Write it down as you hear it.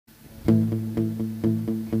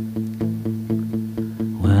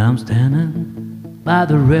When I'm standing by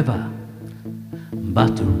the river,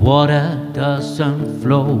 but the water doesn't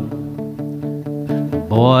flow,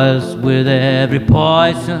 boils with every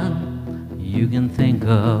poison you can think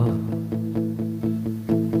of.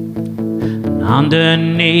 And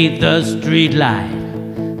underneath the street light,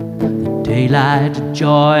 the daylight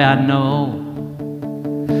joy I know,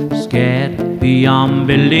 scared beyond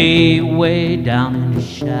belief, way down in the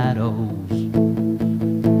shadows.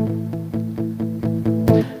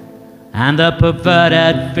 And the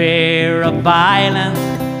perverted fear of violence,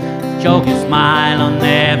 joking smile on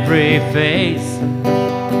every face.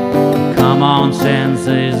 Common sense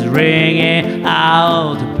is ringing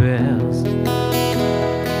out the bells.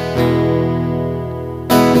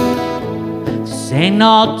 This ain't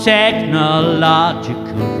no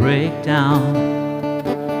technological breakdown.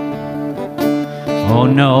 Oh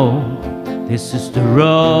no, this is the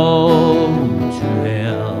road to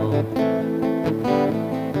hell.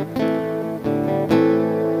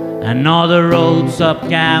 And all the roads up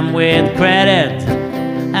come with credit,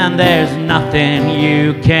 and there's nothing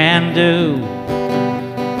you can do.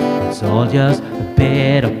 It's all just a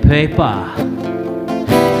bit of paper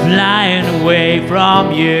flying away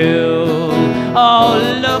from you. Oh,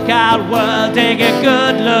 look out world, take a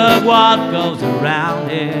good look what goes around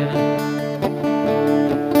here.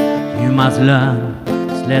 You must learn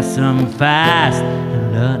this lesson fast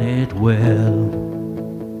and learn it well.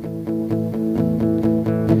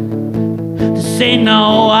 This ain't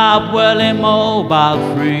no upwelling mobile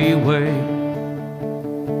freeway.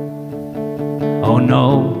 Oh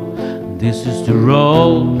no, this is the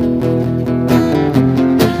road.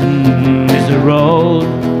 This is the road.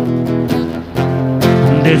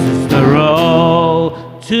 This is the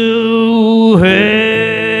road to